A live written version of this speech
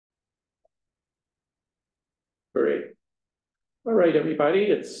All right, everybody,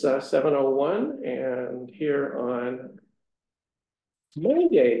 it's 7:01 and here on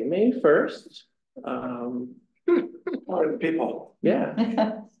Monday, May 1st. What are the people?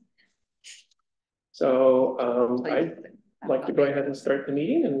 Yeah. So I'd like to go ahead and start the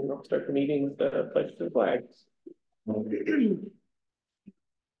meeting, and I'll start the meeting with the pledge to the flag.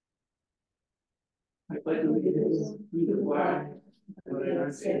 I pledge allegiance to the flag of the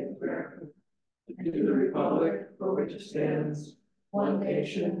United States of America, to the republic for which it stands, one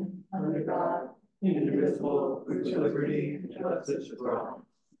nation, under God, indivisible, with liberty and justice for all.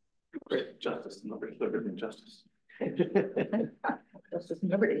 Great justice, liberty, and justice. Justice and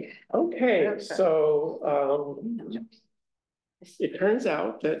liberty. Okay, so it turns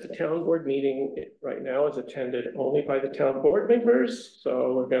out that the town board meeting right now is attended only by the town board members.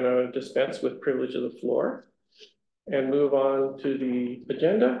 So we're going to dispense with privilege of the floor and move on to the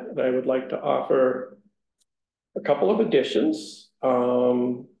agenda. And I would like to offer a couple of additions.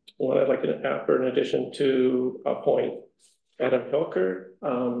 One, I'd like to offer an addition to appoint Adam Hilker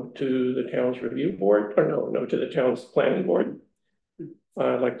to the town's review board, or no, to the town's planning board.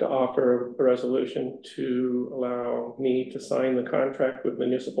 I'd like to offer a resolution to allow me to sign the contract with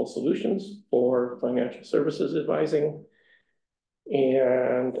Municipal Solutions for financial services advising.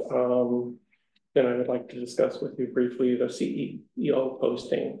 And then I would like to discuss with you briefly the CEO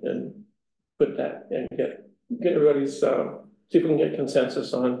posting and put that and get everybody's see if we can get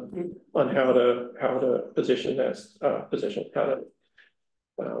consensus on how to position this position,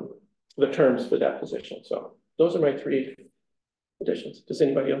 the terms for that position. So those are my three additions. Does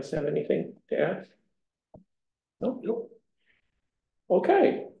anybody else have anything to add? No? Nope.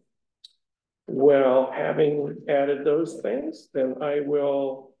 Okay. Well, having added those things, then I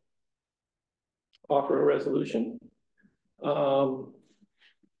will offer a resolution of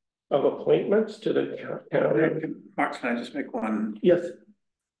appointments to the town. Mark, can I just make one? Yes.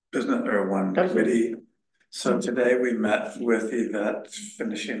 Business or one committee? So today we met with Yvette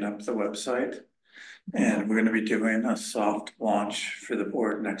finishing up the website. And we're going to be doing a soft launch for the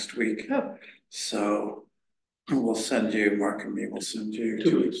board next week. Oh. So we'll send you, Mark and me will send you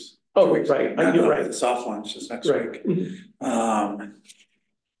 2 weeks. Oh, right. You're right. The soft launch is next week.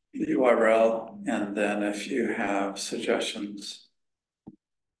 The URL, and then if you have suggestions,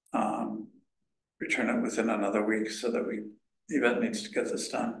 return it within another week so that the event needs to get this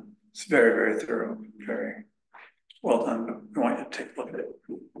done. It's very, very thorough, very well done. We want you to take a look at it.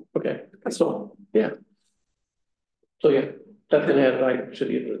 Okay, so yeah. So yeah, that's an added item to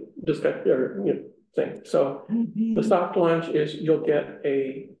the discussion or thing. So the soft launch is you'll get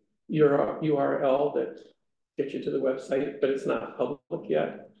a URL that gets you to the website, but it's not public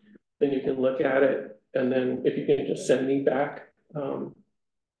yet. Then you can look at it, and then if you can just send me back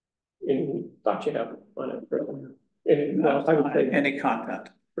any thoughts you have on it. I would say any content.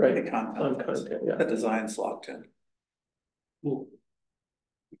 Right. Any content. On content, yeah. The design's locked in. Ooh.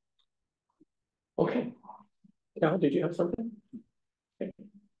 Okay. Cal, did you have something? Okay.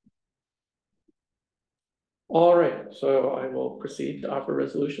 All right, so I will proceed to offer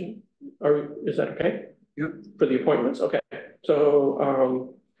resolution. Is that okay? Yep. For the appointments? Okay.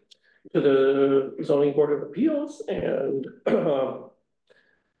 So to the Zoning Board of Appeals, and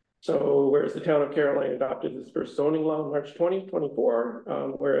so whereas the town of Caroline adopted its first zoning law in March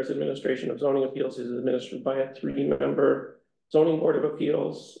 2024, whereas administration of zoning appeals is administered by a 3-member Zoning Board of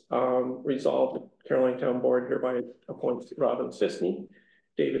Appeals, resolved the Caroline Town Board hereby appoints Robin Sisney,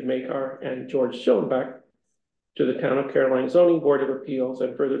 David Makar, and George Schillenbeck to the Town of Caroline Zoning Board of Appeals,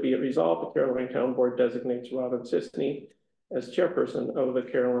 and further be it resolved, the Caroline Town Board designates Robin Sisney as chairperson of the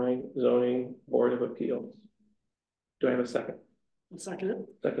Caroline Zoning Board of Appeals. Do I have a second? I'll second it.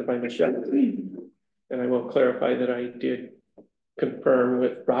 Second by Michelle. And I will clarify that I did confirm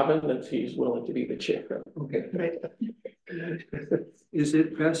with Robin that he's willing to be the chair. Okay. Right. Is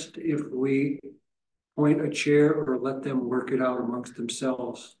it best if we appoint a chair or let them work it out amongst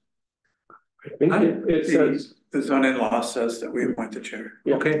themselves? I think it says the zoning law says that we appoint the chair.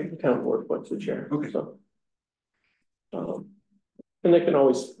 Yeah, okay. The town board appoints the chair. Okay. So, and they can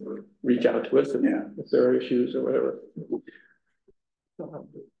always reach out to us if there are issues or whatever.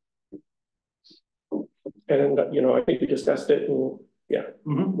 And I think we discussed it, and yeah,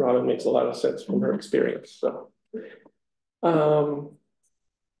 Robin makes a lot of sense from her experience. So, are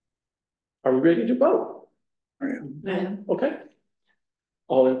we ready to vote? Yeah. Okay.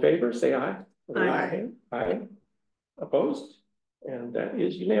 All in favor, say aye. Aye. Aye. Opposed? And that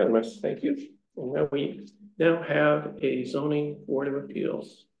is unanimous. Thank you. And now we have a zoning board of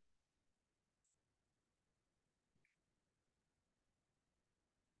appeals.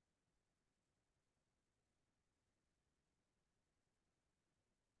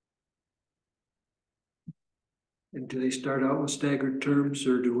 And do they start out with staggered terms,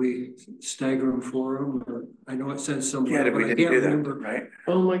 or do we stagger them for them? Or I know it says somewhere, Yeah, but we I didn't can't do that, remember. right?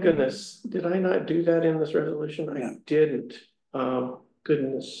 Oh my goodness, did I not do that in this resolution? I No. didn't.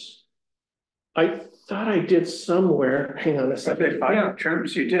 Goodness. I thought I did somewhere. Hang on a second. Five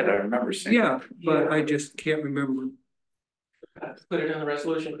terms you did, I remember seeing. Yeah, but I just can't remember. I have to put it in the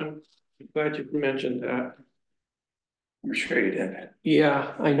resolution. I'm glad you mentioned that. I'm sure you did.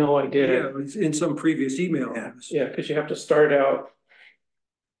 Yeah, I know I Yeah, did. it was in some previous email. Yeah. Yeah, because you have to start out,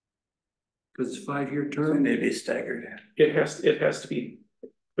 Because it's 5-year They term. need to be staggered. it has to be,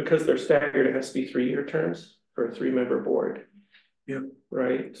 because they're staggered, it has to be 3-year terms for a 3-member board. Yep.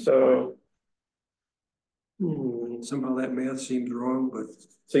 Right, so. Somehow that math seems wrong, but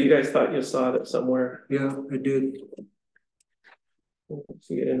So you guys thought you saw that somewhere? yeah, I did.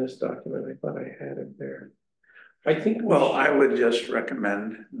 See it in this document, I thought I had it there. I think. Well, I would just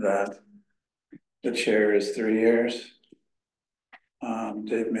recommend that the chair is 3 years.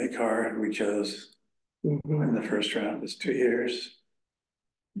 Dave Makar, who we chose Mhm. in the first round, is 2 years,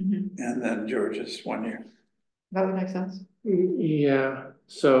 Mhm. and then George is 1 year. That would make sense. Yeah,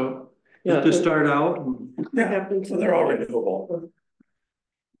 so, yeah. To start out, and Yeah, so they're all renewable.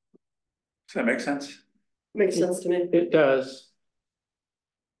 Does that make sense? Makes sense to me. It does.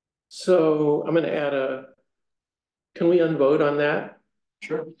 So I'm gonna add can we unvote on that?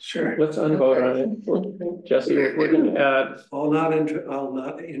 sure, Sure. Let's unvote on it. Jesse, we're gonna add all not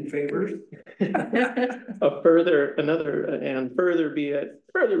in favor. further be it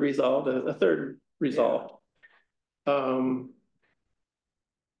further resolved, a third resolved.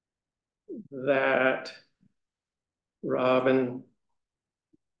 That Robin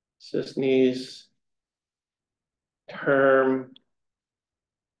Sisney's term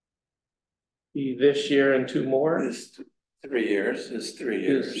be this year and 2 more Is 3 years, is 3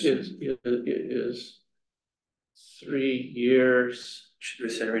 years. is 3 years. Should we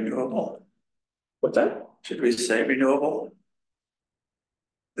say renewable? What's that? Should we say renewable?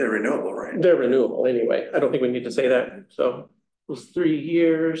 They're renewable, right? They're renewable anyway. I don't think we need to say that. So it was 3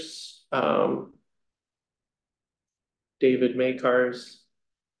 years. David Makar's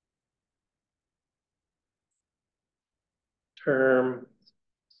term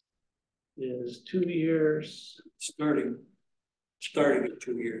is 2 years. Starting at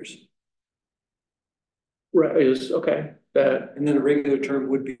 2 years. Right, is okay. That And then a regular term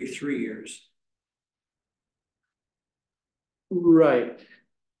would be 3 years. right.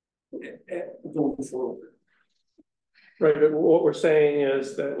 Going forward. Right, but what we're saying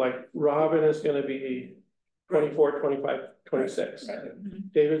is that like Robin is gonna be 24, 25, 26.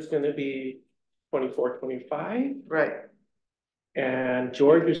 Right. David's gonna be 24, 25. Right. And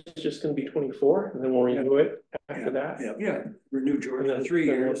George is just gonna be 24, and then we'll renew it after Yeah, that. yeah. Yeah, renew George And then- for 3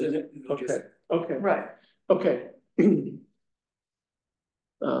 years, and it Okay, just, okay, Right. okay.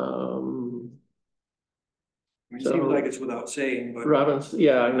 Um, it seems like it's without saying, but Robin's,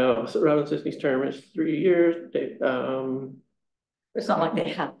 yeah, I know, so Robin Sisney's term is 3 years, It's not like they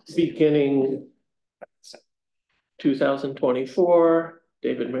have. to. beginning 2024,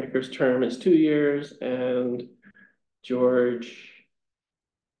 David Maker's term is 2 years, and George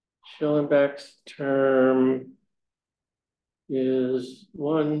Schillenbeck's term is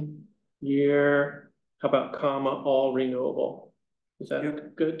 1 year. How about comma, all renewable? Is that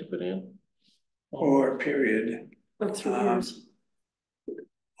Yep. good to put in? Or period. Of 3 Um, years.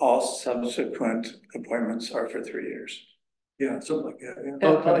 All subsequent appointments are for 3 years. yeah, something like that, yeah. Yeah,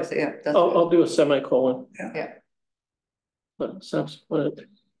 Okay. I like that, yeah, that's I'll good. do a semicolon. Yeah. Yeah. But subsequent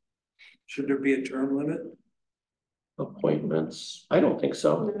Should there be a term limit? appointments, I don't think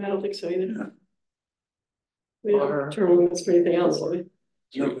so. I don't think so either. Yeah. We Or- don't term limits for anything else, do we?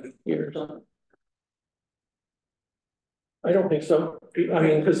 3 years. I don't think so. I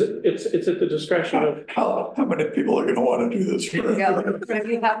mean, because it's at the discretion of, How many people are gonna wanna do this for? Yeah, but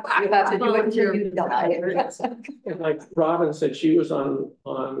you have to do it until you die. like Robin said, she was on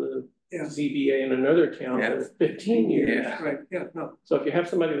Yeah. ZBA in another town for 15 years. Yeah. Right, yeah, no, So if you have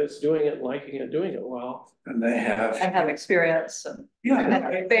somebody that's doing it, liking it, doing it well, And they And have have experience and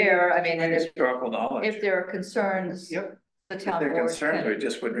yeah. fair, I mean, and historical knowledge. if there are concerns, Yep, the If town they're board concerned, we can,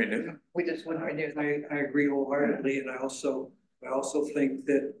 just wouldn't renew them. we just wouldn't renew them. I agree wholeheartedly, and I also think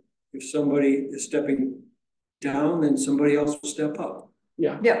that if somebody is stepping down, then somebody else will step up.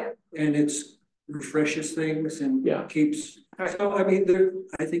 yeah, Yeah, And it's refreshes things and Yeah. keeps, so I mean,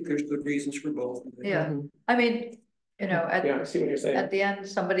 I think there's good reasons for both. yeah, I mean, you know, yeah, I see what you're saying. at the end,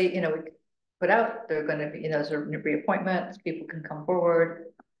 somebody, you know, we put out, they're gonna be, you know, there's a reappointment, people can come forward,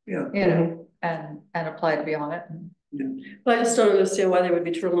 Yeah, you know, and apply to be on it. But I just don't understand why there would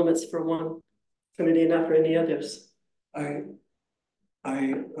be term limits for one. committee enough for any others.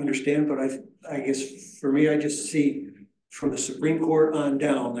 I understand, but I guess for me, I just see from the Supreme Court on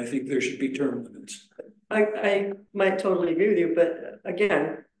down, I think there should be term limits. I might totally agree with you, but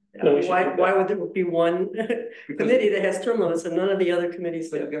again, No, we should do that. why would there be one committee that has term limits and none of the other committees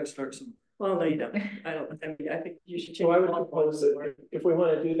So you that, gotta start some. well, no, you don't. I mean, I think you should change. So I would the law. propose that if we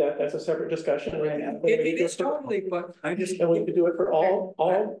want to do that, that's a separate discussion. It's totally, but I just. And we could do it for all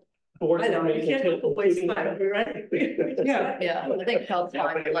boards. I and know, you committees, can't help but waste including- time, you're right? Yeah. Yeah, I think Health's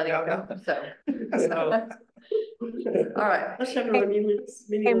fine letting it go, so. All right, Let's have a meeting.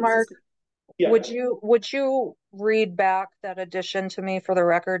 Hey, Mark. Yeah. Would you read back that addition to me for the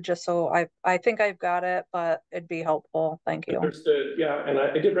record, just so I think I've got it, but it'd be helpful. Thank you. Understood, yeah, and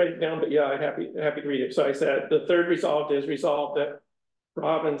I did write it down, but yeah, I'm happy to read it. So I said, the third resolved is resolved that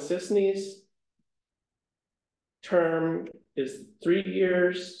Robin Sisney's term is 3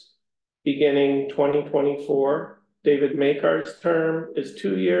 years, beginning 2024. David Makar's term is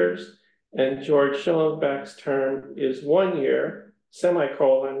 2 years, and George Schillenbeck's term is 1 year,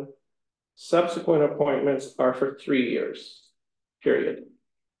 semicolon. Subsequent appointments are for 3 years, period.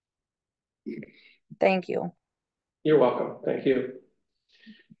 Thank you. You're welcome. Thank you.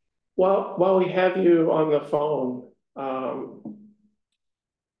 While we have you on the phone,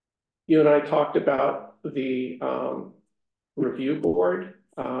 you and I talked about the review board.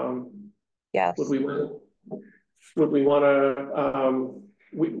 Yes. Would we want to?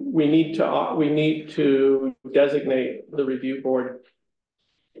 We need to designate the review board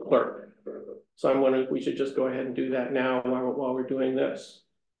clerk. So I'm wondering if we should just go ahead and do that now while we're doing this.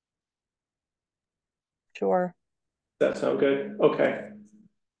 Sure. That sound good? Okay.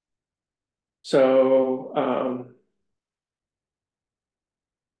 So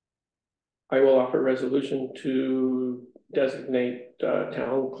I will offer a resolution to designate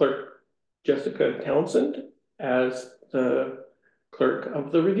town clerk Jessica Townsend as the clerk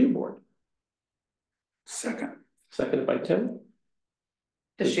of the review board. Second. Seconded by Tim.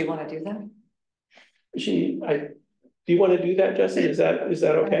 does she want to do that? Do you want to do that, Jesse? Is that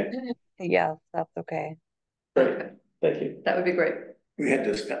okay? Yes, that's okay. Great, Okay, thank you. that would be great. We did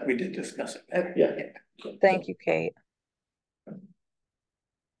discuss it. Okay. Yeah. Thank you, Kate.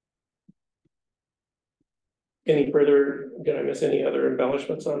 Any further, did I miss any other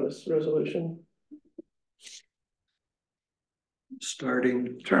embellishments on this resolution?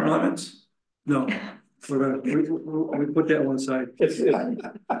 Starting, Term limits? no, we put that one aside. It's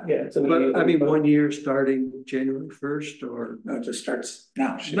But immediate. I mean, 1 year starting January 1st or? No, it just starts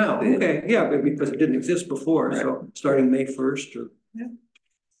now. No, okay, yeah, but because it didn't exist before, so starting May 1st or?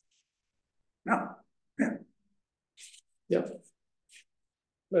 No, Yeah.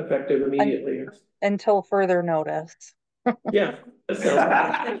 Effective immediately. Until further notice. Yeah. That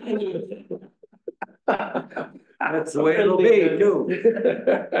sounds- That's the way it'll be, too.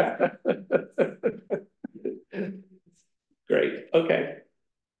 Great, okay.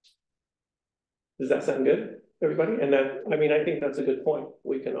 Does that sound good, everybody? And then, I mean, I think that's a good point.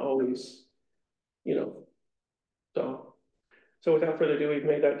 We can always, so without further ado, we've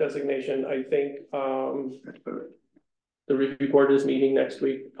made that designation. I think the review board is meeting next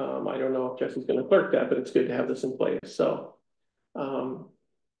week. I don't know if Jesse's gonna clerk that, but it's good to have this in place, so.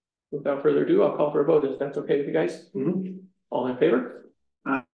 Without further ado, I'll call for a vote, if that's okay with you guys? All in favor?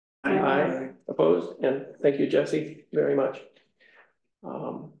 Aye. Opposed? And thank you, Jesse, very much.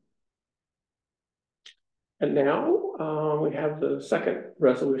 And now we have the second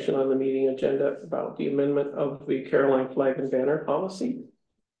resolution on the meeting agenda about the amendment of the Caroline flag and banner policy.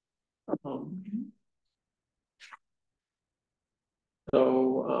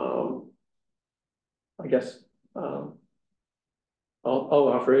 I guess I'll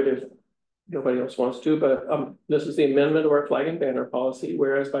offer it if nobody else wants to, but this is the amendment of our flag and banner policy,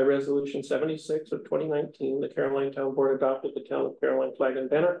 whereas by resolution 76 of 2019, the Caroline Town Board adopted the town of Caroline flag and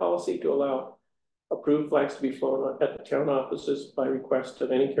banner policy to allow approved flags to be flown at the town offices by request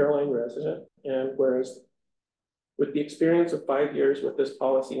of any Caroline resident. And whereas with the experience of 5 years with this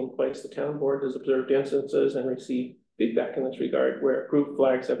policy in place, the town board has observed instances and received feedback in this regard where approved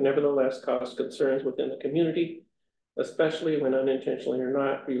flags have nevertheless caused concerns within the community, especially when unintentionally or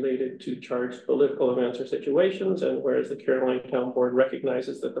not related to charged political events or situations. And whereas the Caroline Town Board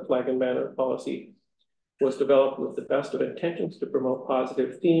recognizes that the flag and banner policy was developed with the best of intentions to promote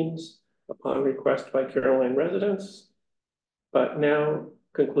positive themes upon request by Caroline residents, but now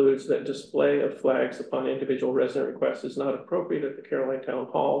concludes that display of flags upon individual resident requests is not appropriate at the Caroline Town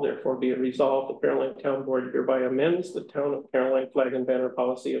Hall. Therefore, be it resolved, the Caroline Town Board hereby amends the Town of Caroline flag and banner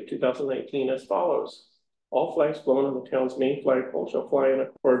policy of 2019 as follows. All flags flown on the town's main flagpole shall fly in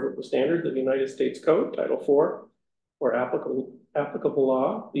accord with the standards of the United States Code, Title IV, or applicable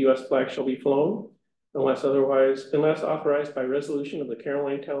law. The US flag shall be flown unless authorized by resolution of the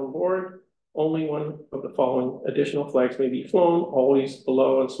Caroline Town Board. Only one of the following additional flags may be flown, always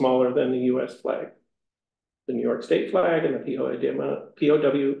below and smaller than the US flag: the New York State flag and the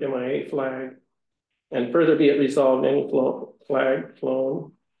POW/MIA flag. And further be it resolved, any flag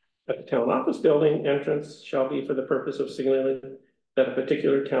flown at the town office building entrance shall be for the purpose of signaling that a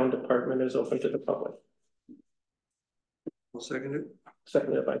particular town department is open to the public. I'll second it.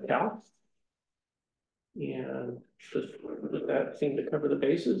 Seconded by Cal. And does that seem to cover the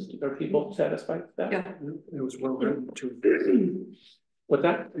bases? Are people satisfied with that? Yeah. It was well written too. With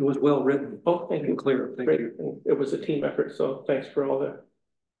that? It was well written Oh, thank you. and clear. Thank Great. you. And it was a team effort, so thanks for all the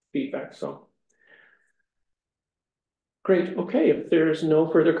feedback. So great. Okay, if there's no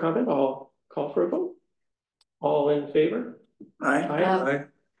further comment, I'll call for a vote. All in favor? Aye. Aye.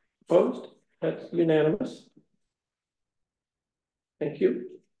 Opposed? That's unanimous. Thank you.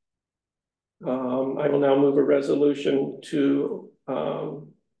 I will now move a resolution to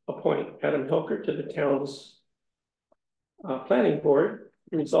appoint Adam Hilker to the town's planning board.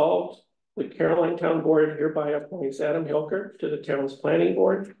 Resolved, the Caroline Town Board hereby appoints Adam Hilker to the town's planning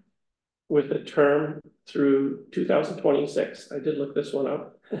board with a term through 2026. I did look this one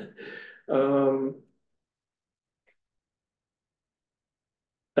up.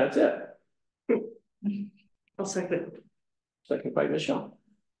 That's it. I'll second. Second by Michelle.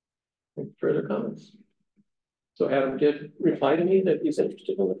 Any further comments? So Adam did reply to me that he's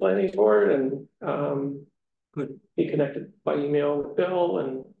interested in the planning board, and Good. he connected by email with Bill,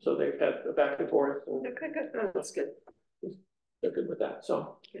 and so they've had a back and forth, and Okay, good. Oh, that's good. they're good with that,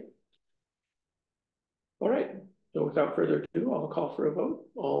 so. All right, so without further ado, I'll call for a vote.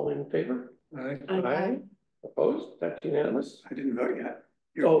 All in favor? Aye. Aye. Opposed? That's unanimous. I didn't vote yet.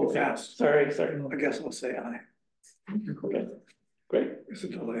 You're Oh, too fast. Sorry. I guess I'll say aye. Okay, great. It's a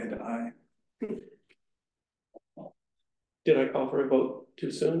delayed aye. Did I call for a vote too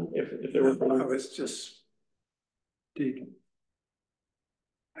soon? If there were. I was just, I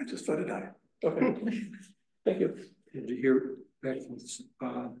just voted aye. Okay, thank you. Did you hear back from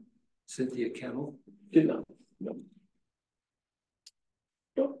Cynthia Kennel? Did not, no.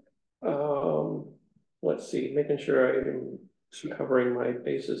 Let's see, making sure I'm covering my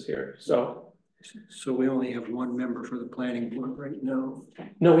bases here, so. So we only have one member for the planning board right now.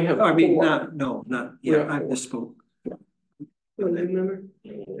 No, we have. I mean, four. not, We have yeah, I four. misspoke. You remember?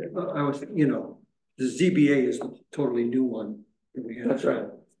 I was, the ZBA is a totally new one. that we have. That's right.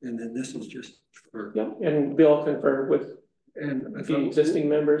 And then this is just for, Yeah, and Bill confirmed with and I the thought, existing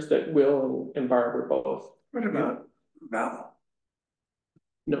members that Will and Barb are both. What about Val?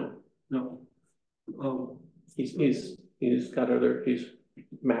 No, no. he's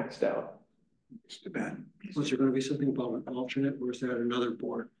maxed out. It's too bad. Was there gonna be something about an alternate, or is that another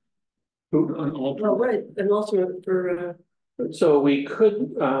board? Who? An Oh, alternate, right, an alternate for, So we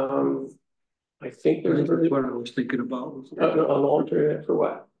could, I think there's that's an what I was thinking about, was alternate for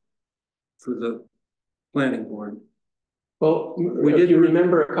what? for the planning board. Well, We if did- you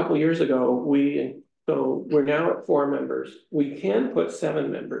remember a couple years ago, we're now at 4 members. We can put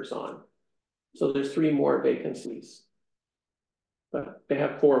 7 members on. So there's 3 more vacancies. But they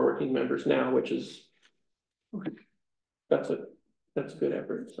have 4 working members now, which is, that's a good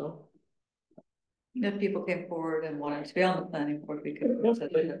effort, so. If people came forward and wanted to be on the planning board, we could.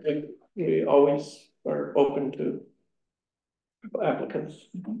 Yeah, we always are open to applicants.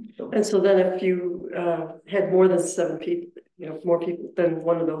 So, and so then if you had more than 7 people, more people, then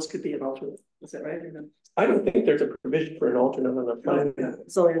one of those could be an alternate. Is that right? Or no? I don't think there's a provision for an alternate on the plan.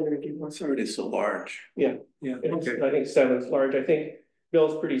 It's only under review once. It's already so large. Yeah, It's- okay. I think 7's large. I think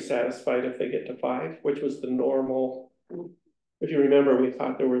Bill's pretty satisfied if they get to 5, which was the normal. If you remember, we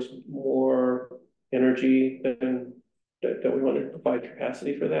thought there was more energy than that we wanted to provide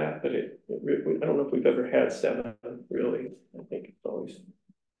capacity for that, but I don't know if we've ever had 7 really. I think it's always.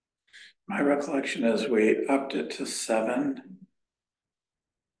 My recollection is we upped it to 7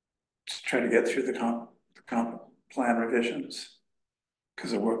 to try to get through the comp plan revisions.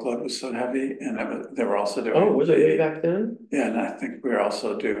 Because the workload was so heavy, and they were also doing. Oh, was it way back then? Yeah, and I think we're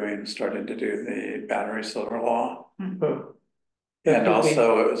also starting to do the battery solar law. Oh. And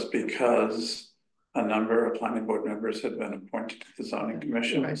also it was because a number of planning board members had been appointed to the zoning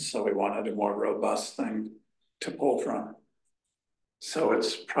commission, Right. so we wanted a more robust thing to pull from. So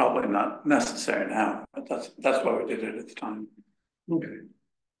it's probably not necessary now, but that's why we did it at the time. Okay.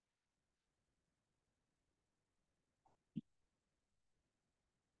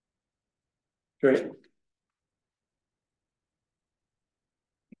 Great.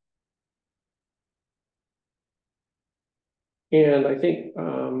 And I think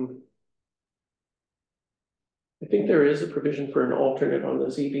there is a provision for an alternate on the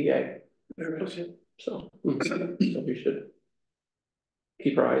ZBA. There is. So we should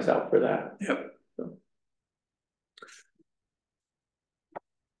keep our eyes out for that. Yep. So.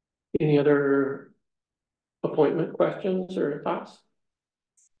 Any other appointment questions or thoughts?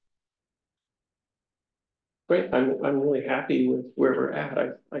 Great, I'm really happy with where we're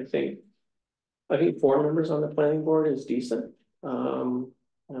at. I think 4 members on the planning board is decent. I'm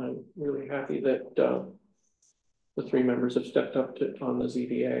really happy that the 3 members have stepped up on the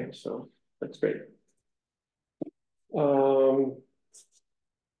ZBA, so that's great. So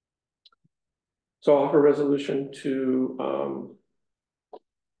I'll offer a resolution to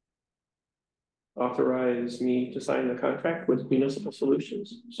authorize me to sign the contract with Municipal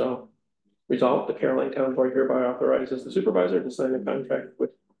Solutions. So resolved, the Caroline Town Board hereby authorizes the supervisor to sign the contract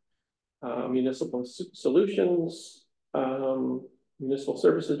with Municipal Solutions, Municipal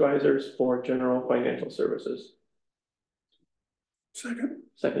Service Advisors for general financial services.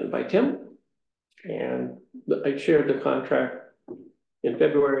 Seconded by Tim. And I shared the contract in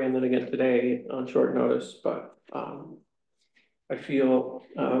February and then again today on short notice, but I feel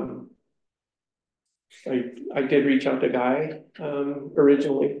I did reach out to Guy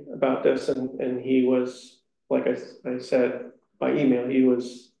originally about this, and he was, like I said by email,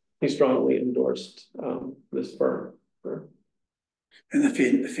 he strongly endorsed this firm. And the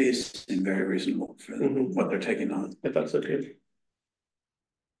fees seem very reasonable for what they're taking on. I thought so too.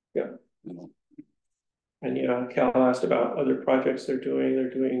 Yeah. And yeah, Cal asked about other projects they're doing.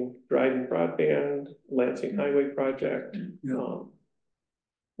 They're doing Dryden Broadband, Lansing Highway Project.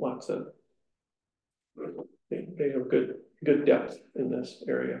 Lots of they have good depth in this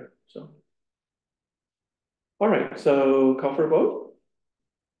area. So all right, so call for a vote.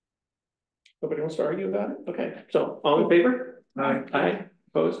 Nobody wants to argue about it? Okay, so all in favor? Aye. Aye.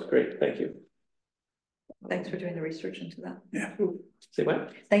 Opposed? Great, thank you. Thanks for doing the research into that. Yeah. Say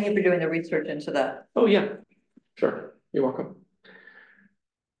what? Thank you for doing the research into that. Oh yeah, sure. You're welcome.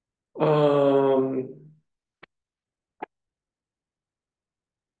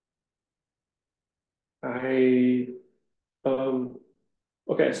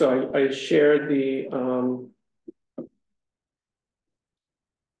 Okay, so I shared the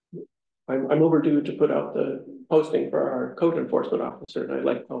I'm overdue to put out the posting for our code enforcement officer, and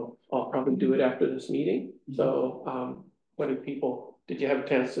I'll probably do it after this meeting. So what did you have a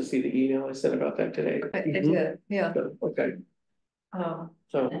chance to see the email I sent about that today? I did, yeah. So, okay.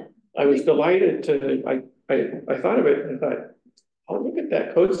 So I was delighted to I thought of it and thought, I'll look at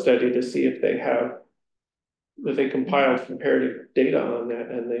that code study to see if they compiled comparative data on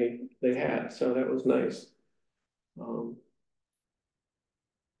that, and they had, so that was nice.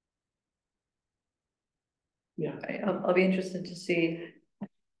 Yeah, I'll be interested to see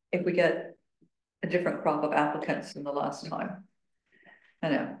if we get a different crop of applicants than the last time. I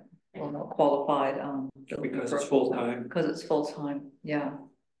know, well, not qualified, Because it's full-time. because it's full-time, yeah.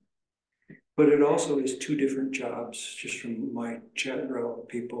 But it also is 2 different jobs, just from my chat around with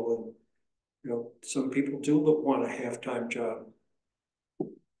people. And some people do want a half-time job.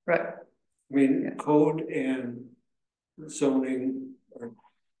 Right. I mean, code and zoning are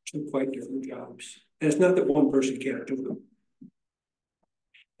 2 quite different jobs. And it's not that one person can't do them.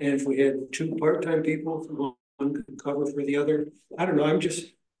 And if we had 2 part-time people, one could cover for the other, I don't know, I'm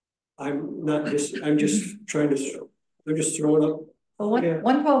just throwing up. Well,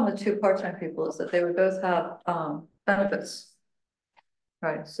 one problem with 2 part-time people is that they would both have benefits.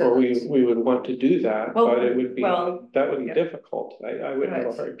 Right, so. or we would want to do that, Well, but it would be, that would be yeah. difficult. I would have a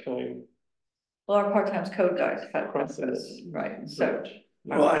Right. hard time. Well, our part-time code guys have Crossing benefits, it. right, so.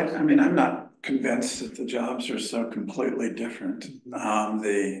 Well, I mean, I'm not convinced that the jobs are so completely different.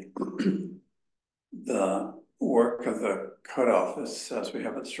 The work of the code office, as we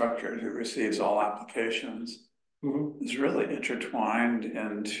have it structured, who receives all applications, is really intertwined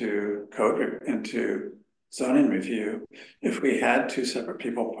into into zoning review. If we had 2 separate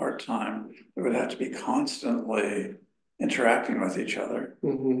people part-time, it would have to be constantly interacting with each other,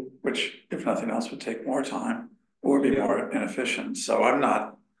 which, if nothing else, would take more time or be more inefficient. So I'm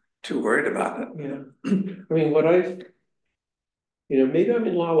not too worried about it. Yeah, I mean, maybe I'm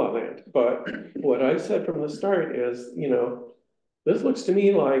in la la land, but what I said from the start is, this looks to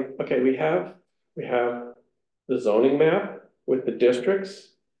me like, okay, we have the zoning map with the districts.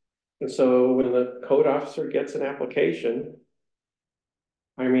 And so when the code officer gets an application,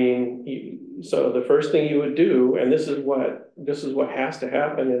 I mean, so the first thing you would do, and this is what has to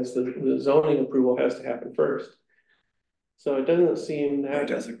happen, is the zoning approval has to happen first. So it doesn't seem that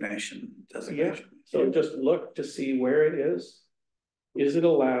Designation. Yeah, so just look to see where it is is it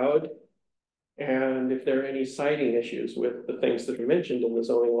allowed? And if there are any siting issues with the things that are mentioned in the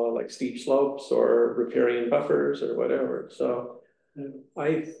zoning law, like steep slopes or riparian buffers or whatever, so.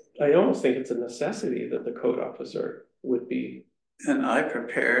 I almost think it's a necessity that the code officer would be. And I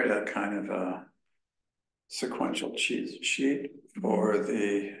prepared a kind of a sequential cheat sheet for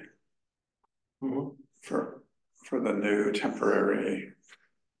the for the new temporary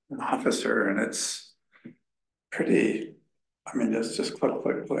officer, and it's pretty, I mean, it's just click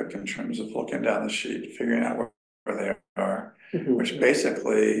in terms of looking down the sheet, figuring out where they are, which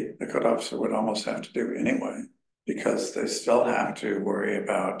basically the code officer would almost have to do anyway, because they still have to worry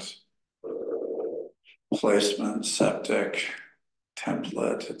about placement, septic,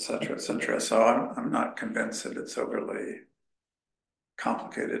 template, et cetera. So I'm not convinced that it's overly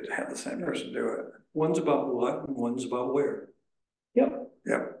complicated to have the same person do it. One's about what and one's about where. Yep.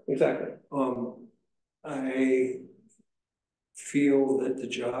 Exactly. I feel that the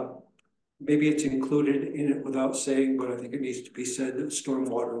job, maybe it's included in it without saying, but I think it needs to be said that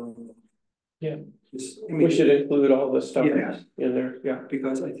stormwater. Yeah. I We should include all this stuff Yeah. in there, yeah.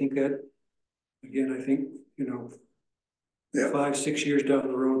 because I think that, again, I think, you know, Yeah. 5-6 years down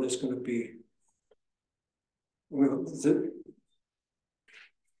the road, there's gonna be, well, the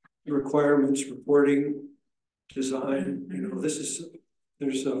requirements, reporting, design, you know,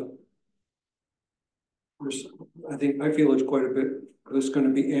 I feel it's quite a bit that's gonna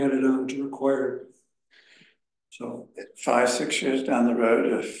be added on to required. So 5-6 years down the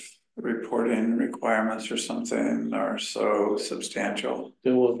road, if reporting requirements or something are so substantial,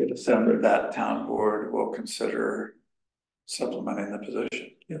 Then we'll get a then separate. that town board will consider supplementing the position.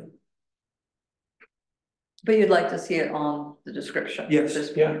 But you'd like to see it on the description? Yes,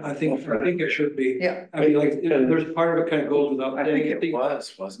 This- Yeah, I think it should be. Yeah. I mean, like, there's part of it kind of goes without I saying. think it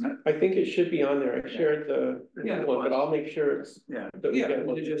was, wasn't it? I think it should be on there. I shared the Yeah, it one, but was. I'll make sure it's. Yeah. that we Yeah, get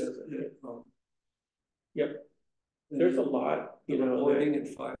one it that just. does it. Yep. There's a lot, you know, Reporting and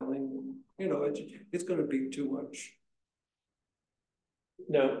filing, you know, it's gonna be too much.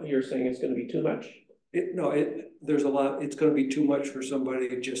 no, you're saying it's gonna be too much? There's a lot, it's gonna be too much for somebody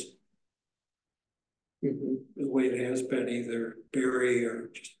to just the way it has been, either bury or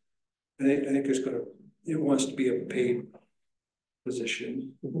just. I think it wants to be a paid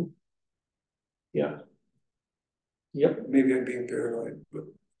position. Yeah. Yep, Maybe I'm being paranoid, but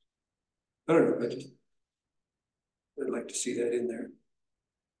I don't know, I'd like to see that in there.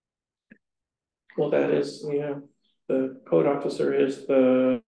 well, that is, yeah, the code officer is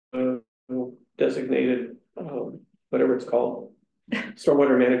the designated, whatever it's called,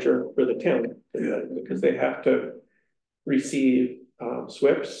 stormwater manager for the town, because they have to receive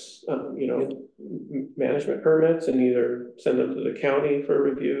SWIPs, you know, management permits, and either send them to the county for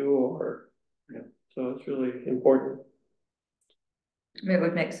review or, so it's really important. I mean, it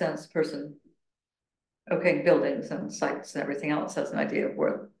would make sense, person. Okay, buildings and sites and everything else has an idea of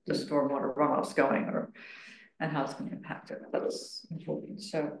where the stormwater runoff's going and how it's gonna impact it. That's important,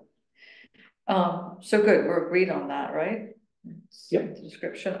 so. So good, we're agreed on that, right? Yep. The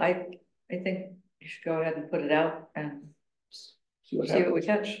description, I think you should go ahead and put it out and See what see what happens. we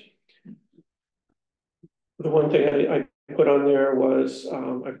catch. The one thing I put on there was,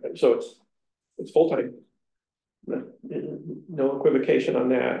 so it's full-time. No equivocation on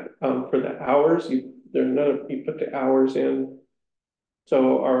that. For the hours, you put the hours in.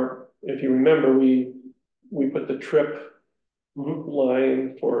 So if you remember, we put the trip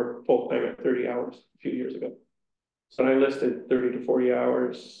line for full-time at 30 hours a few years ago. So I listed 30 to 40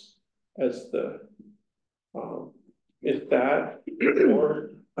 hours as the, is that, or?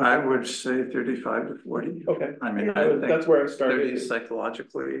 I would say 35 to 40. Okay. I mean, That's where I 30 started.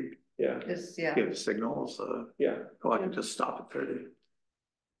 psychologically Yeah, give signals, yeah, I can just stop at 30.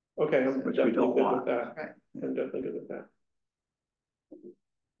 okay, I'm Which we definitely don't good want. with that. Right. I'm definitely good with that.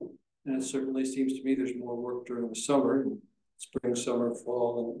 And it certainly seems to me there's more work during the summer, spring, summer,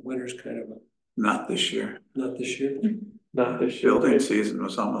 fall, and winter's kind of Not this year. not this year. Not this year. Building season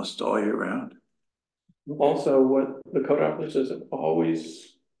was almost all year round. Also, what the code officers have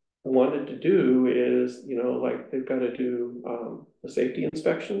always wanted to do is, you know, like they've got to do the safety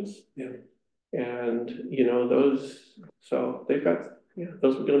inspections. Yeah. And, you know, so they've got,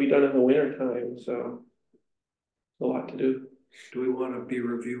 those are gonna be done in the winter time, so a lot to do. Do we want to be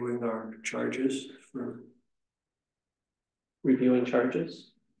reviewing our charges for? Reviewing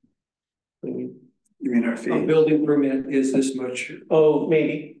charges. You mean our A fee? building permit is this much? Oh,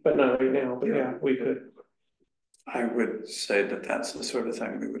 maybe, but not right now, but Yeah. yeah, we could. I would say that that's the sort of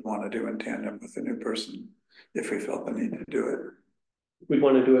thing we would want to do in tandem with the new person, if we felt the need to do it. We'd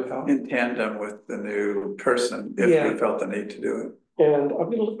want to do it how? In tandem with the new person, if Yeah. we felt the need to do it. And I'm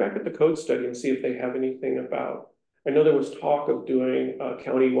gonna look back at the code study and see if they have anything about, I know there was talk of doing a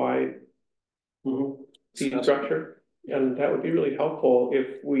countywide fee structure, and that would be really helpful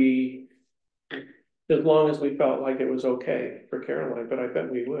if we, as long as we felt like it was okay for Caroline, but I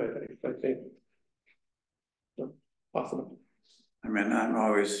bet we would, I think. Possible. I mean, I'm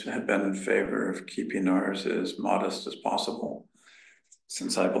always have been in favor of keeping ours as modest as possible,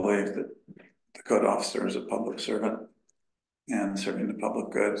 since I believe that the code officer is a public servant and serving the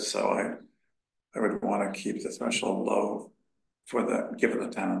public good, so I would want to keep the threshold low for the, given the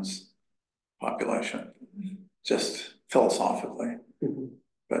town's population, just philosophically,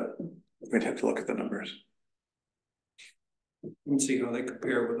 but we'd have to look at the numbers. And see how they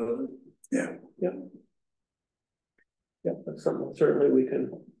compare with other. Yeah. Yeah, that's something certainly we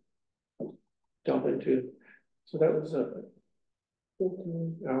can delve into. So that was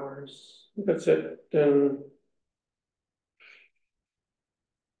 15 hours. That's it. Then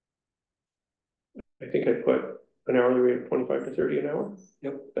I think I put an hourly rate of 25 to 30 an hour.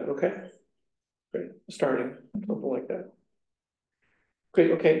 Yep. Is that okay? Great. Starting something like that.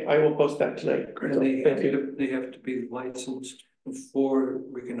 Great. Okay, I will post that tonight. And they have to be licensed before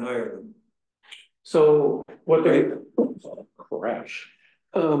we can hire them. So what they crash.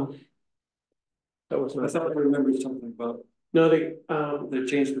 That was I not. thought I remembered something about No, they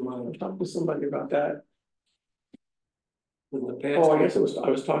changed their I mind talked to somebody about that. in the past. Oh, I guess I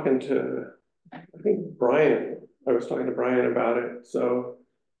was talking to, I think Brian, I was talking to Brian about it, so,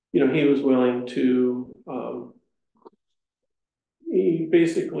 you know, he was willing to, he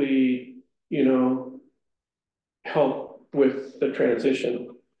basically, you know, help with the transition.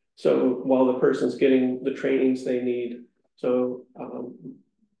 So while the person's getting the trainings they need, so,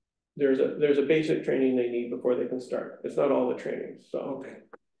 there's a basic training they need before they can start. It's not all the trainings, so. Okay.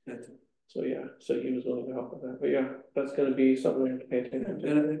 That's it. So, yeah, so he was willing to help with that, but yeah, that's gonna be something we have to pay attention to.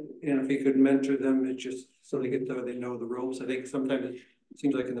 And if he could mentor them, it's just so they get there, they know the ropes. I think sometimes it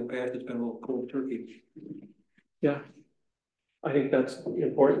seems like in the past it's been a little cold turkey. Yeah, I think that's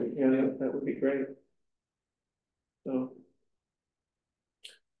important, yeah, that would be great. So.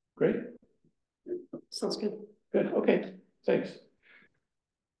 Great, Sounds good. good, okay, thanks.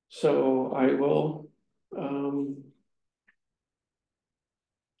 So I will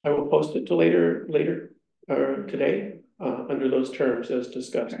post it to later, today, under those terms as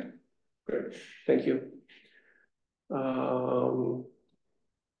discussed. Great, thank you.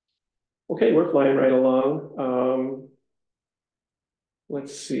 Okay, we're flying right along.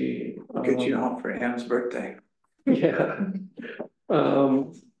 Let's see. I'll get you home for Anne's birthday. Yeah.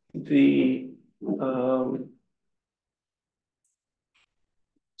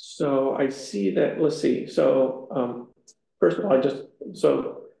 So I see that, let's see, so first of all,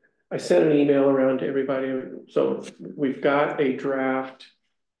 I sent an email around to everybody. So we've got a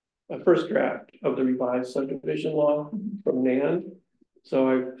first draft of the revised subdivision law from NAND. So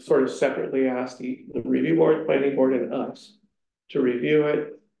I sort of separately asked the review board, planning board, and us to review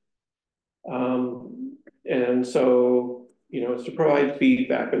it. And so, you know, it's to provide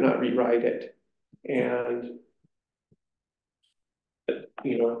feedback but not rewrite it. And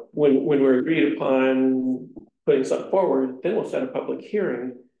you know, when we're agreed upon putting something forward, then we'll set a public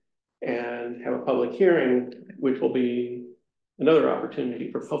hearing and have a public hearing, which will be another opportunity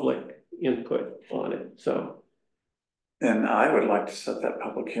for public input on it. So. And I would like to set that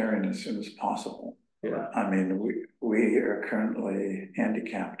public hearing as soon as possible. Yeah. I mean, we are currently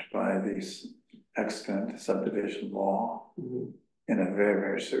handicapped by these extant subdivision law in a very,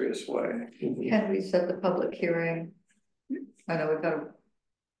 very serious way. Can we set the public hearing? I know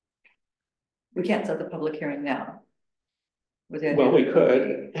we can't set the public hearing now. Well, we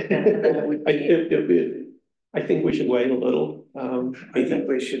could. I think we should wait a little. I think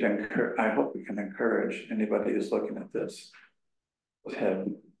we should I hope we can encourage anybody who's looking at this to have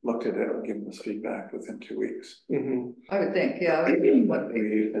looked at it and given us feedback within 2 weeks. I would think, yeah. We,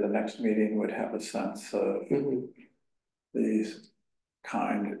 for the next meeting, would have a sense of these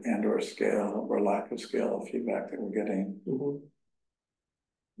kind and or scale or lack of scale of feedback that we're getting.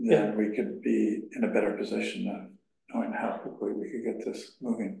 Then we could be in a better position of knowing how quickly we could get this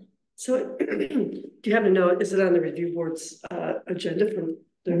moving. So do you happen to know, is it on the review board's agenda for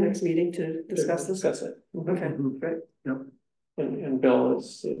their next meeting to discuss this? Discuss it. Okay, great. Yep. And Bill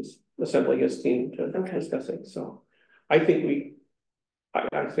is assembling his team to discuss it. So I think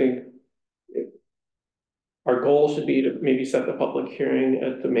I think our goal should be to maybe set the public hearing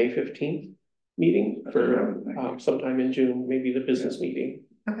at the May 15th meeting for sometime in June, maybe the business meeting.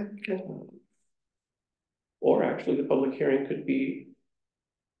 Okay, good. Or actually the public hearing could be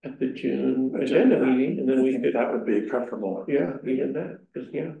at the June agenda meeting, and then we could, That would be preferable. yeah, be in that, because,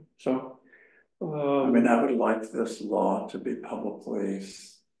 yeah, so. I mean, I would like this law to be publicly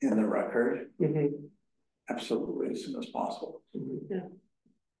in the record, Mhm, absolutely as soon as possible. mhm.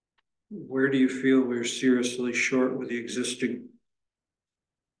 Where do you feel we're seriously short with the existing?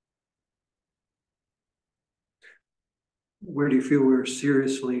 Where do you feel we're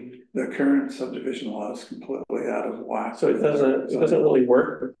seriously? The current subdivision law is completely out of whack. So it doesn't really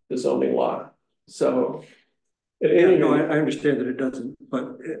work with the zoning law, so. Yeah, no, I understand that it doesn't,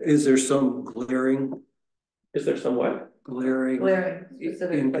 but is there some glaring Is there somewhat? Glaring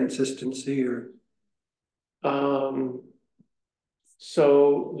specific. inconsistency or?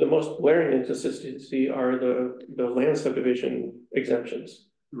 So the most glaring inconsistency are the land subdivision exemptions.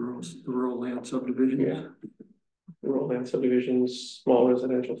 Rural land subdivisions? Yeah. Rural land subdivisions, small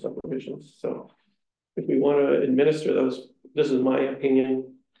residential subdivisions, so. If we want to administer those, this is my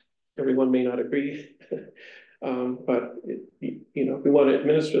opinion, everyone may not agree. But you know, if we want to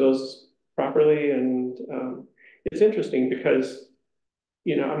administer those properly, and it's interesting because,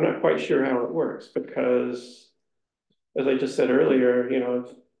 you know, I'm not quite sure how it works, because as I just said earlier, you know,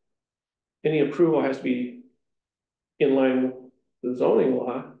 any approval has to be in line with the zoning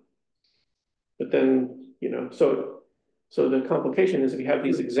law. But then, you know, so the complication is if you have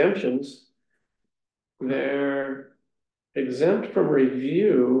these exemptions, they're exempt from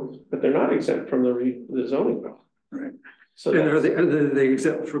review, but they're not exempt from the zoning law. Right. So And are that's, they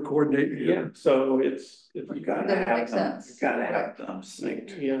exempt for coordinating? yeah, so it's, You gotta That have makes them, you sense. gotta have them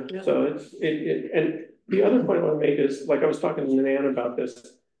synced. yeah, Yeah. so and the other point I want to make is, like I was talking to Nan about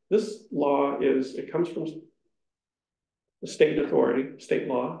this law it comes from the state authority, state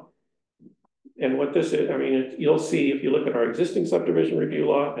law. And what this is, I mean, you'll see, if you look at our existing subdivision review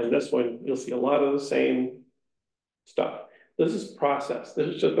law and this one, you'll see a lot of the same stuff. This is process. This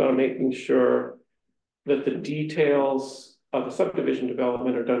is just about making sure that the details of the subdivision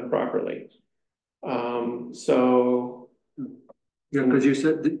development are done properly. So. Yeah, because you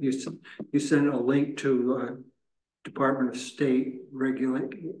said that you sent a link to Department of State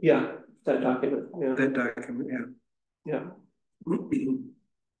regulate Yeah, that document, yeah, that document, yeah. yeah.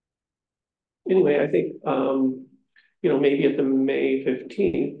 Anyway, I think, you know, maybe at the May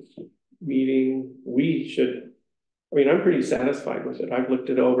 15th meeting, we should, I mean, I'm pretty satisfied with it. I've looked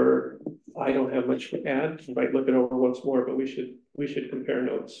it over. I don't have much to add. I might look it over once more, but we should compare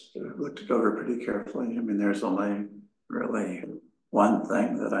notes. I've looked it over pretty carefully. I mean, there's only really one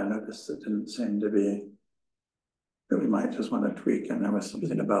thing that I noticed that didn't seem to be, that we might just want to tweak, and there was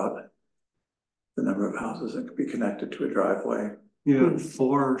something about the number of houses that could be connected to a driveway. Yeah,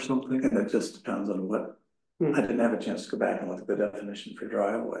 4 or something. And it just depends on what, I didn't have a chance to go back and look at the definition for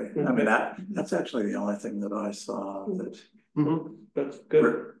driveway. I mean, that's actually the only thing that I saw that, That's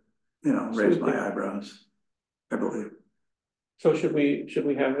good. you know, raised my eyebrows, I believe. So should we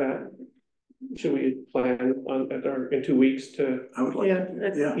have that? Should we plan on in 2 weeks to I would like Yeah, to,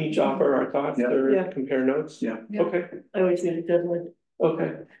 that's- yeah, each offer our thoughts Yeah. or Yeah. compare notes? yeah. Yeah. Okay, I always need a deadline.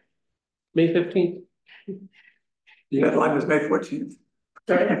 okay. May 15th. The deadline is May 14th.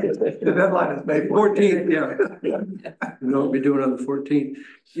 Sorry. The deadline is May 14th, 14th. yeah. You know, we'll be doing on the 14th.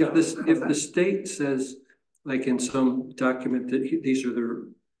 If the state says, like in some document, that these are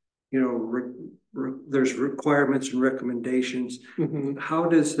the, you know, there's requirements and recommendations, Mhm. how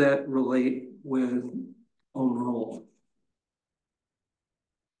does that relate with home rule?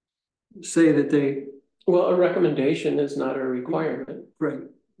 Say that they, Well, a recommendation is not a requirement. right,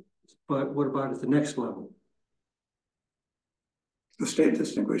 but what about at the next level? The state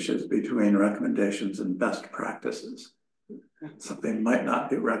distinguishes between recommendations and best practices. Something might not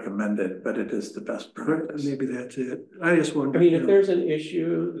be recommended, but it is the best practice. Maybe that's it. I just wonder. I mean, you if know, there's an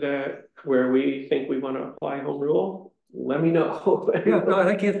issue where we think we want to apply home rule, let me know. Yeah, no,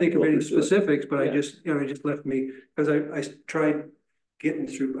 I can't think of We'll any pursue it. specifics, but I Yeah. just, you know, it just left me, because I tried getting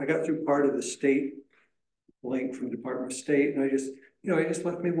through, I got through part of the state link from Department of State, and I just, you know, it just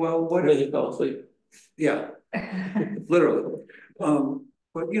left me, well, what And then you if, fell asleep. yeah, literally.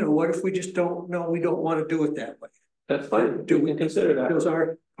 But you know, what if we just don't know, we don't want to do it that way? That's fine. We can consider that. Those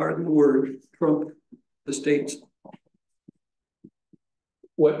are, pardon the word, trump the state's,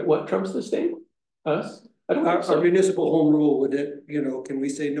 What trumps the state? Us? I don't think our so. municipal home rule with it, you know, can we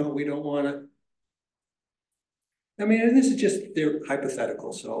say, no, we don't want to? I mean, and this is just, they're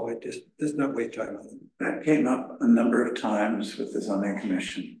hypothetical, so let's not waste time on it. That came up a number of times with the zoning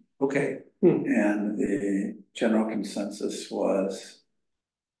commission, Okay, and the general consensus was,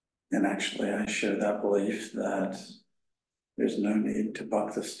 and actually I share that belief, that there's no need to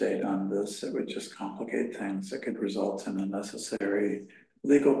buck the state on this. It would just complicate things. It could result in unnecessary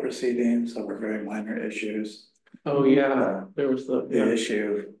legal proceedings over very minor issues. Oh, yeah, there was the, The yeah,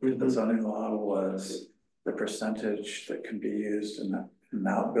 issue with the Mhm. zoning law was the percentage that can be used in an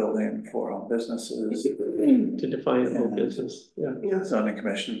outbuilding for home businesses. to define home Yeah. business, yeah. The zoning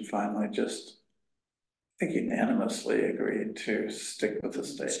commission finally just, I think unanimously agreed to stick with the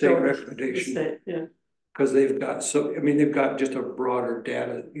state. State Go with the recommendation. state, yeah. Because they've got so, I mean, they've got just a broader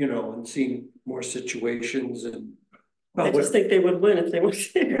data, you know, and seen more situations and. I just think they would win if they would.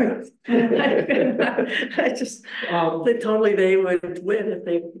 I just, totally they would win if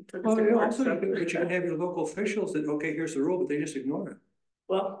they took us Well, to you court. also, but you can have your local officials that, okay, here's the rule, but they just ignore it.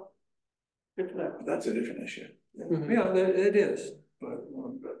 Well, good for them. That's a different issue. Mhm. Yeah, it is, but.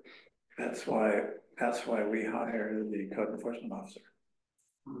 That's why we hire the code enforcement officer.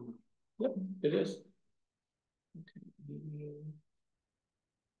 Yep, it is.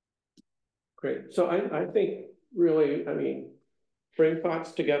 Great, so I think really, I mean, bring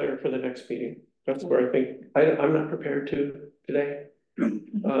thoughts together for the next meeting. That's where I think, I'm not prepared to today. I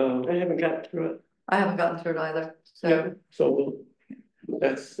haven't gotten through it. I haven't gotten through it either, Yeah, so. so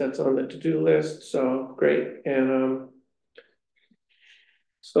that's on the to-do list, so great, and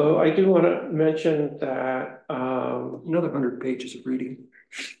so I do want to mention that Another 100 pages of reading.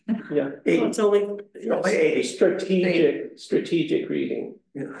 yeah, Well, it's only, strategic reading.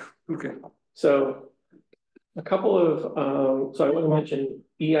 Yeah, okay. So a couple of so I want to mention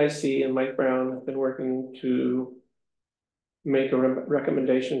EIC and Mike Brown have been working to make a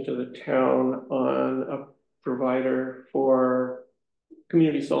recommendation to the town on a provider for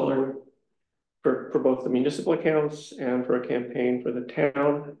community solar for both the municipal accounts and for a campaign for the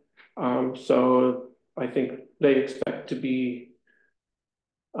town. So I think they expect to be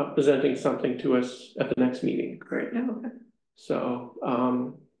presenting something to us at the next meeting. Great. Yeah, okay. So,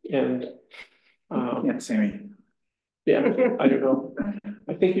 and Can't see me. yeah, I don't know.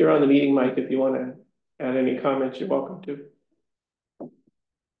 I think you're on the meeting, Mike. If you want to add any comments, you're welcome to.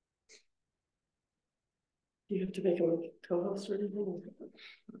 you have to make a co-host or anything.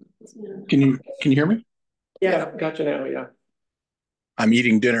 Yeah. Can you hear me? Yeah, Gotcha now, yeah. I'm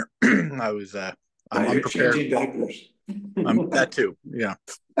eating dinner. I was I'm You're unprepared. changing diapers. That too. Yeah.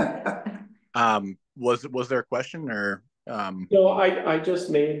 Was there a question or No, I just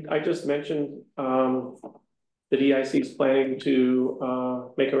mentioned that EIC is planning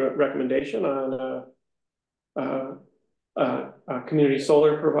to make a recommendation on a community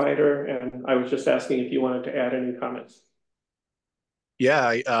solar provider, and I was just asking if you wanted to add any comments. yeah,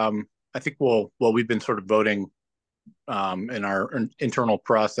 I think we've been sort of voting in our internal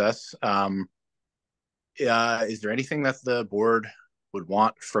process. Is there anything that the board would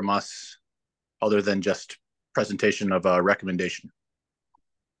want from us other than just presentation of a recommendation?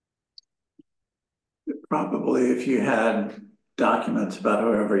 Probably if you had documents about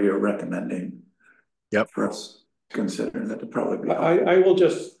whoever you're recommending. Yep. For us to consider, that would probably be. I will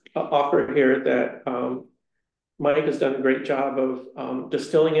just offer here that Mike has done a great job of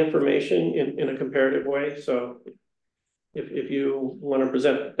distilling information in a comparative way. So if you want to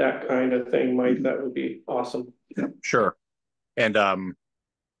present that kind of thing, Mike, that would be awesome. Sure. And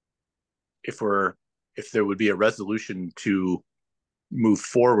if there would be a resolution to move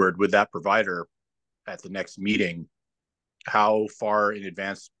forward with that provider at the next meeting, how far in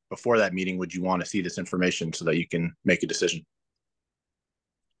advance before that meeting would you want to see this information so that you can make a decision?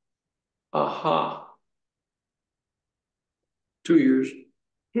 Aha. 2 years.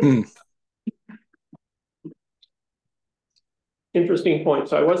 Interesting point.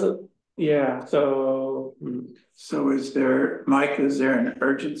 So I wasn't, yeah, so. So is there, Mike, is there an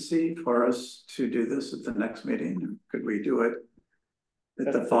urgency for us to do this at the next meeting? Could we do it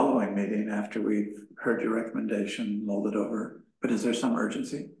at the following meeting after we've heard your recommendation, mulled it over? But is there some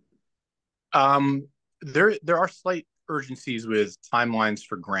urgency? There are slight urgencies with timelines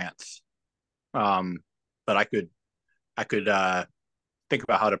for grants. But I could think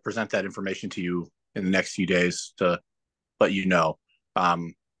about how to present that information to you in the next few days to let you know.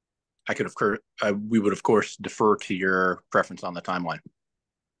 We would of course defer to your preference on the timeline.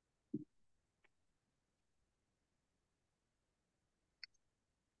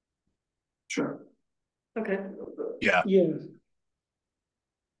 Sure. okay. Yeah. Yeah.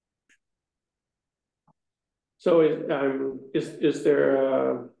 So is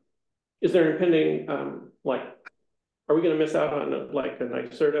there an impending like, are we going to miss out on like a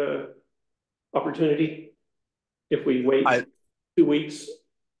NYSERDA opportunity if we wait 2 weeks?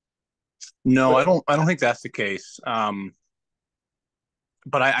 No, I don't think that's the case. But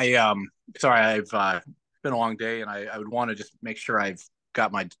sorry, I've been a long day, and I would want to just make sure I've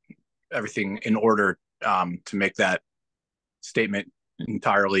got my everything in order to make that statement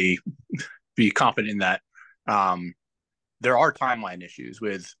entirely be confident in that. There are timeline issues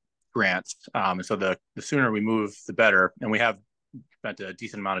with grants. And so the sooner we move, the better. And we have spent a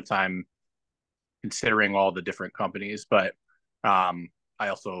decent amount of time considering all the different companies, but I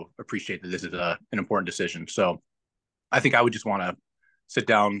also appreciate that this is an important decision. So I think I would just want to sit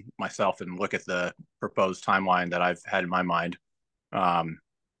down myself and look at the proposed timeline that I've had in my mind, and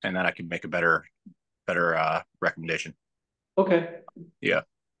then I can make a better recommendation. Okay. Yeah.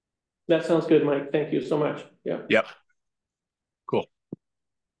 That sounds good, Mike. Thank you so much. Yeah. Yep. Cool.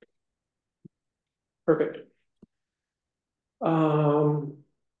 Perfect. So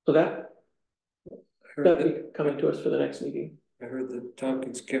that'll be coming to us for the next meeting. I heard that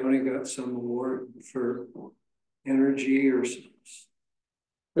Tompkins County got some award for energy or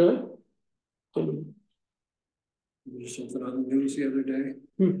Really? something on the news the other day.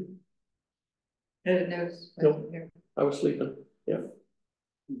 I didn't know. Nope. I was sleeping. Yeah.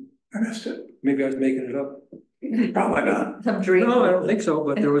 I missed it. Maybe I was making it up. Probably not. Some dream. No, I don't think so,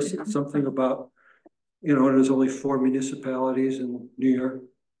 but there was something about, you know, there's only 4 municipalities in New York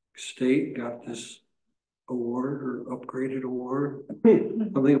State got this award or upgraded award.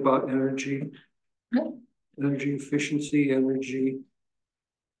 Something about energy efficiency, energy.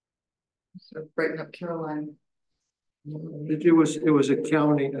 So Brighton up Carolina. It was a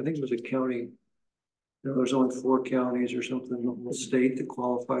county, I think it was a county. You know, there's only 4 counties or something in the state that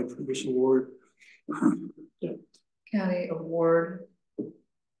qualified for this award. County award.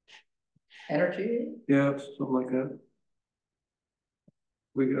 Energy? Yeah, something like that.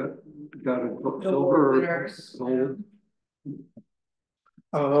 We got a silver or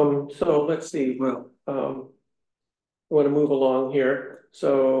gold. So let's see. Well, I want to move along here.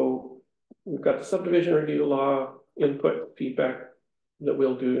 So we've got the subdivision review law input feedback that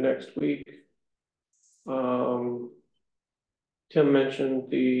we'll do next week. Tim mentioned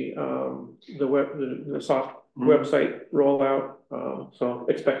the soft website rollout. So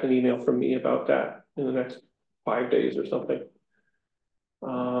expect an email from me about that in the next 5 days or something.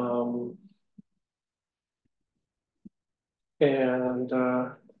 And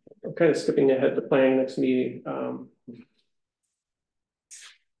I'm kind of skipping ahead to planning next meeting.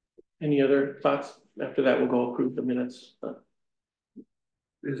 Any other thoughts? After that, we'll go approve the minutes.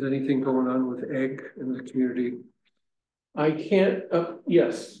 is anything going on with egg in the community? I can't,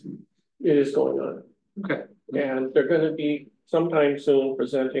 yes, it is going on. Okay. And they're going to be sometime soon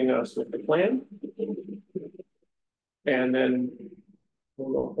presenting us with the plan. And then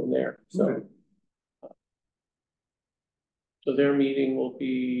we'll go from there. So, Okay. So their meeting will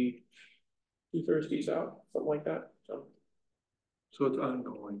be 2 Thursdays out, something like that. So So it's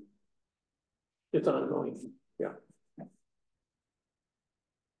ongoing. it's ongoing. Yeah.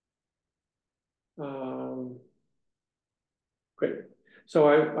 Great. So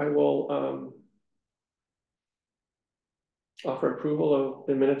I will offer approval of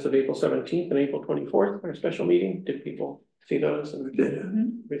the minutes of April 17th and April 24th, our special meeting. Did people see those? And Did.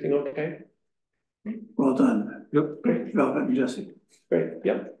 everything okay? Well done. Yep. Great. Velvet and Jesse. Great.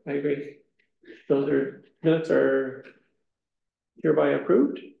 Yep, I agree. Minutes are hereby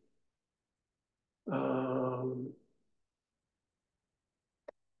approved.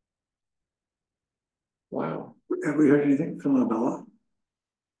 Wow. Have we heard anything from Labella?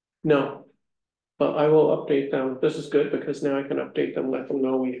 No, but I will update them. This is good because now I can update them, let them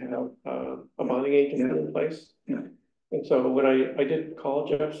know we have a bonding agent in place. Yeah. And so when I did call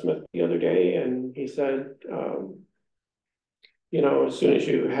Jeff Smith the other day and he said, you know, as soon as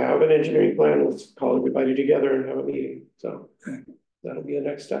you have an engineering plan, let's call everybody together and have a meeting. So that'll be the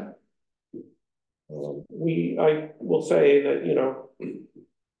next step. I will say that,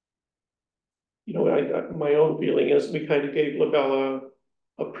 my own feeling is we kind of gave Labella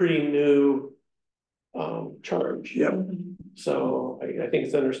a pretty new charge. Yep. So I think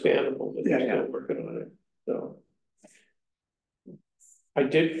it's understandable that they're still working on it. So I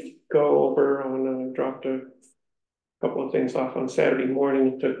did go over dropped a couple of things off on Saturday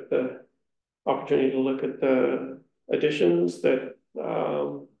morning, took the opportunity to look at the additions that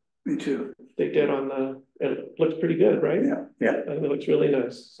Me too. they did it looks pretty good, right? Yeah. And it looks really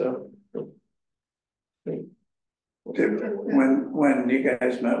nice, so. When you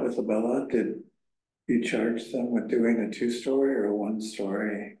guys met with Labella, did you charge them with doing a 2-story or a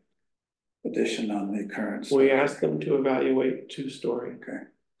 1-story addition on the current? We asked them to evaluate 2-story. Okay.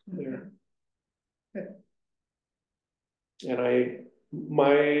 There. And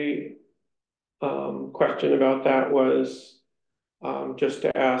my question about that was just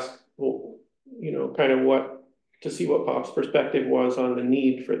to ask, well, kind of to see what Bob's perspective was on the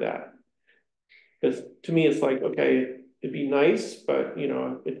need for that. Because to me, it's like, okay, it'd be nice, but you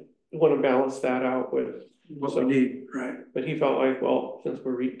know, you want to balance that out with. What we need. Right, But he felt like, well, since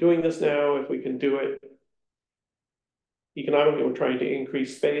we're doing this now, if we can do it. Economically, we're trying to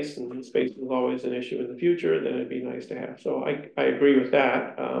increase space, and space is always an issue in the future, then it'd be nice to have, so I agree with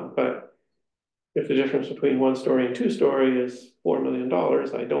that, but. If the difference between 1 story and 2 story is $4 million,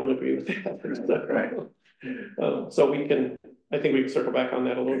 I don't agree with that. Right. So we can, I think we can circle back on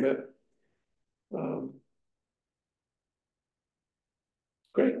that a little bit.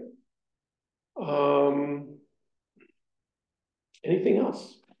 Great. Anything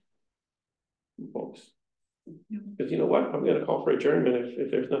else? Folks? Because you know what, I'm gonna call for adjournment if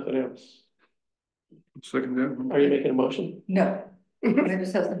there's nothing else. Second that. Are you making a motion? No, I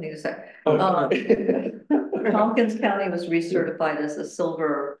just have something to say. Okay. Tompkins County was recertified as a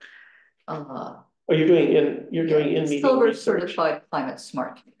silver, Oh, you're doing in meeting silver research. certified climate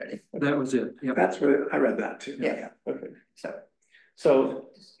smart community. That was it, yep. that's what, I read that too. Yeah. Okay, So, so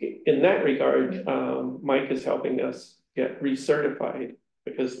in that regard, Mike is helping us get recertified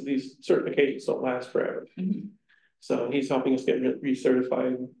because these certifications don't last forever. mhm. So he's helping us get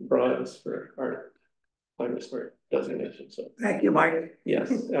recertified bronze for our climate smart designation, so Thank you, Mike.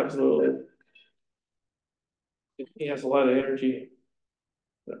 yes, absolutely. He has a lot of energy.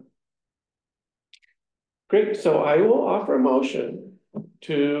 So. Great, so I will offer a motion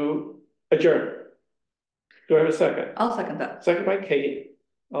to adjourn. Do I have a second? I'll second that. Second by Kate.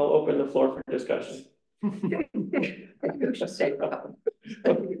 I'll open the floor for discussion. You should stay for a couple.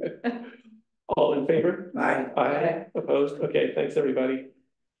 All in favor? Bye. Aye. Opposed? Okay, thanks, everybody.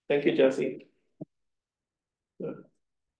 Thank you, Jesse.